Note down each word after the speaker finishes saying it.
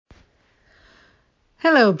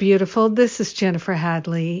Hello, beautiful. This is Jennifer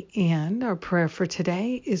Hadley, and our prayer for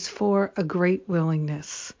today is for a great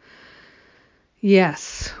willingness.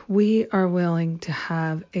 Yes, we are willing to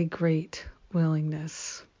have a great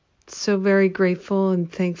willingness. So very grateful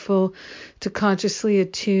and thankful to consciously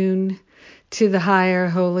attune to the higher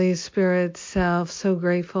Holy Spirit self. So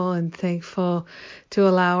grateful and thankful to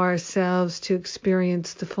allow ourselves to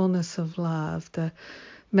experience the fullness of love. The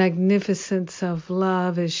magnificence of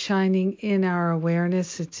love is shining in our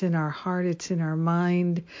awareness. It's in our heart. It's in our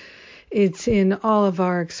mind. It's in all of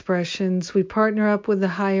our expressions. We partner up with the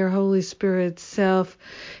higher Holy Spirit self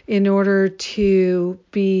in order to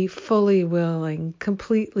be fully willing,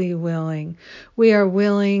 completely willing. We are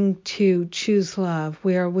willing to choose love.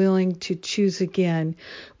 We are willing to choose again.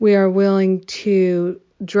 We are willing to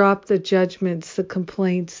drop the judgments, the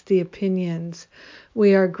complaints, the opinions.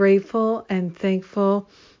 We are grateful and thankful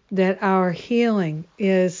that our healing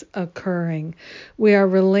is occurring. We are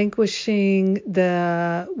relinquishing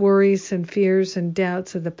the worries and fears and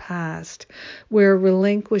doubts of the past. We're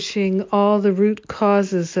relinquishing all the root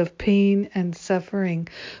causes of pain and suffering.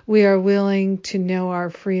 We are willing to know our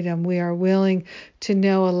freedom. We are willing to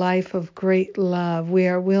know a life of great love. We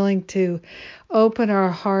are willing to open our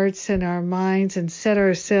hearts and our minds and set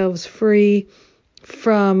ourselves free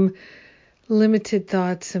from limited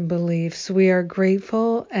thoughts and beliefs. We are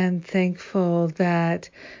grateful and thankful that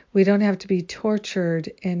we don't have to be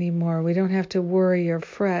tortured anymore. We don't have to worry or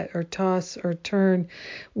fret or toss or turn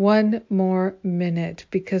one more minute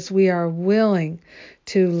because we are willing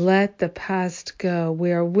to let the past go.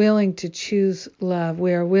 We are willing to choose love.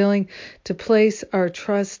 We are willing to place our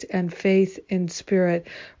trust and faith in spirit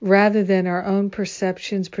rather than our own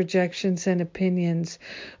perceptions, projections, and opinions.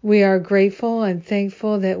 We are grateful and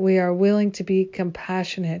thankful that we are willing to be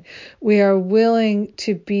compassionate. We are willing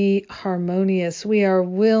to be harmonious. We are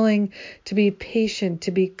willing to be patient,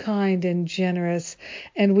 to be kind and generous.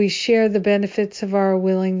 And we share the benefits of our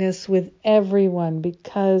willingness with everyone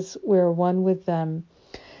because we're one with them.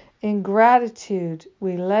 In gratitude,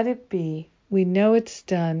 we let it be. We know it's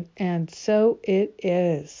done, and so it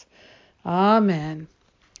is. Amen.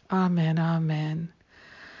 Amen. Amen.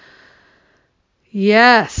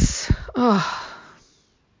 Yes. Oh,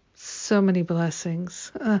 so many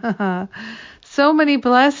blessings. So many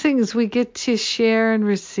blessings we get to share and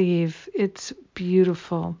receive. It's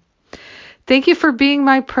beautiful. Thank you for being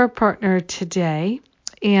my prayer partner today.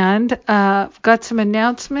 And I've got some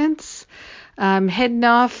announcements. I'm heading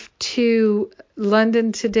off to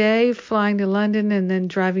London today, flying to London and then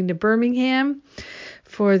driving to Birmingham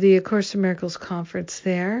for the A Course in Miracles conference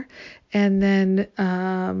there. And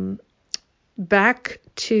then back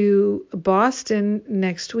to Boston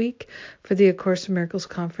next week for the A Course in Miracles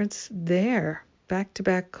conference there.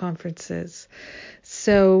 Back-to-back conferences.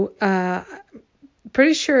 So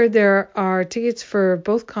pretty sure there are tickets for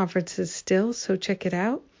both conferences still, so check it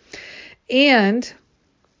out. And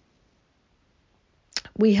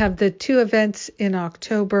we have the two events in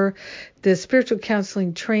October, the Spiritual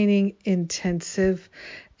Counseling Training Intensive,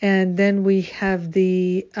 and then we have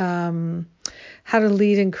the How to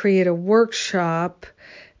Lead and Create a Workshop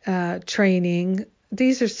training.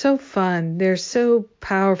 These are so fun. They're so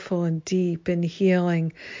powerful and deep and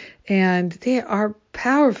healing, and they are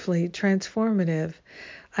powerfully transformative.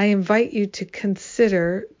 I invite you to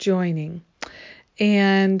consider joining.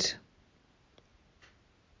 And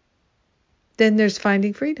then there's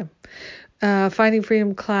Finding Freedom. Finding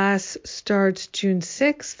Freedom class starts June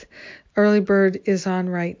 6th. Early bird is on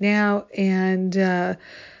right now. And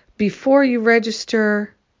before you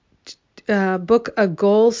register, book a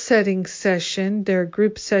goal-setting session. They're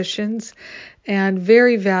group sessions and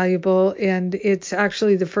very valuable. And it's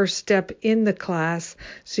actually the first step in the class.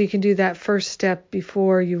 So you can do that first step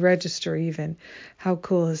before you register even. How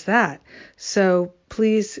cool is that? So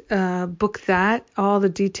please book that. All the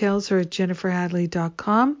details are at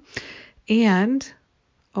jenniferhadley.com. And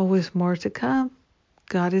always more to come.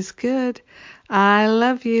 God is good. I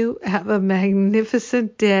love you. Have a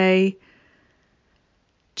magnificent day.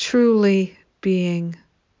 Truly being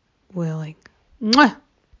willing. Mwah!